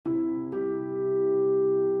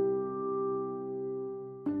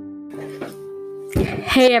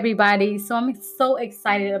Hey, everybody. So I'm so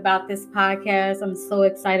excited about this podcast. I'm so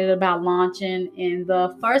excited about launching. And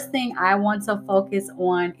the first thing I want to focus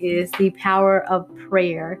on is the power of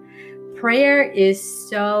prayer. Prayer is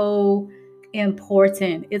so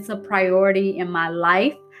important, it's a priority in my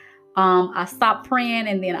life. I stop praying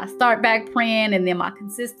and then I start back praying and then my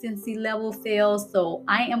consistency level fails. So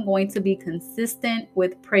I am going to be consistent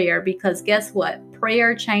with prayer because guess what?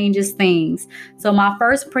 Prayer changes things. So my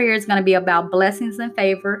first prayer is going to be about blessings and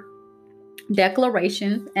favor,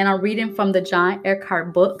 declarations, and I'm reading from the John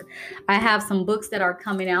Eckhart book. I have some books that are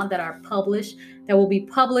coming out that are published, that will be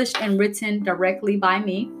published and written directly by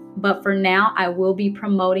me. But for now, I will be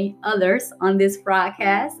promoting others on this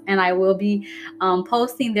broadcast, and I will be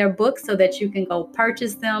posting their books so that you can go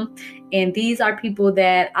purchase them. And these are people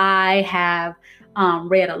that I have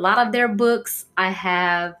read a lot of their books. I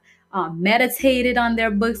have meditated on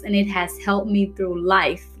their books, and it has helped me through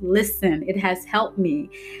life. Listen, it has helped me.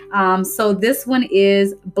 So this one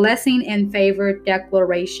is blessing and favor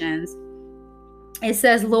declarations. It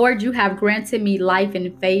says, Lord, you have granted me life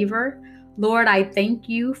and favor. Lord, I thank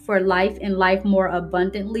you for life and life more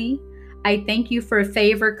abundantly. I thank you for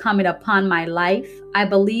favor coming upon my life. I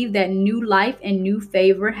believe that new life and new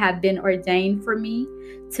favor have been ordained for me.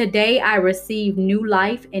 Today I receive new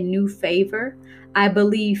life and new favor. I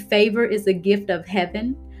believe favor is a gift of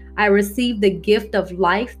heaven. I receive the gift of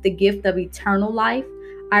life, the gift of eternal life.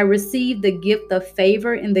 I receive the gift of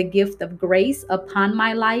favor and the gift of grace upon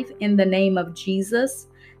my life in the name of Jesus.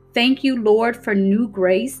 Thank you, Lord, for new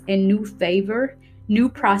grace and new favor, new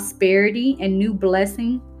prosperity and new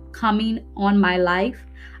blessing coming on my life.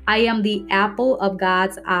 I am the apple of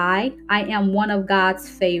God's eye. I am one of God's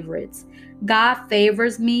favorites. God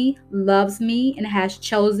favors me, loves me, and has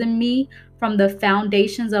chosen me from the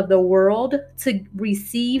foundations of the world to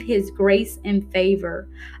receive his grace and favor.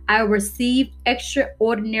 I receive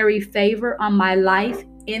extraordinary favor on my life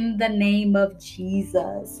in the name of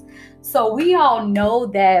Jesus. So we all know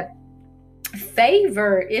that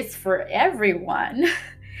favor is for everyone.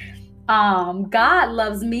 God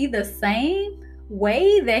loves me the same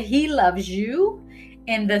way that he loves you.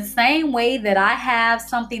 In the same way that I have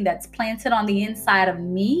something that's planted on the inside of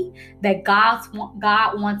me that God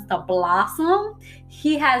wants to blossom,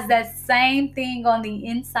 he has that same thing on the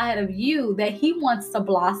inside of you that he wants to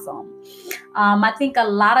blossom. I think a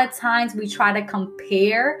lot of times we try to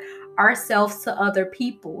compare ourselves to other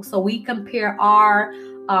people. So we compare our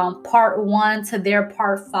part 1 to their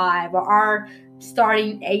part 5, or our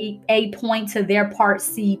starting A point to their part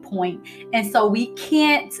C point. And so we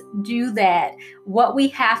can't do that. What we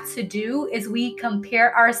have to do is we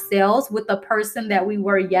compare ourselves with the person that we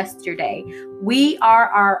were yesterday. We are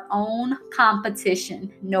our own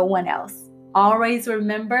competition, no one else. Always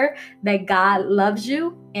remember that God loves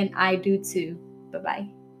you, and I do too.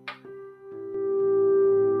 Bye-bye.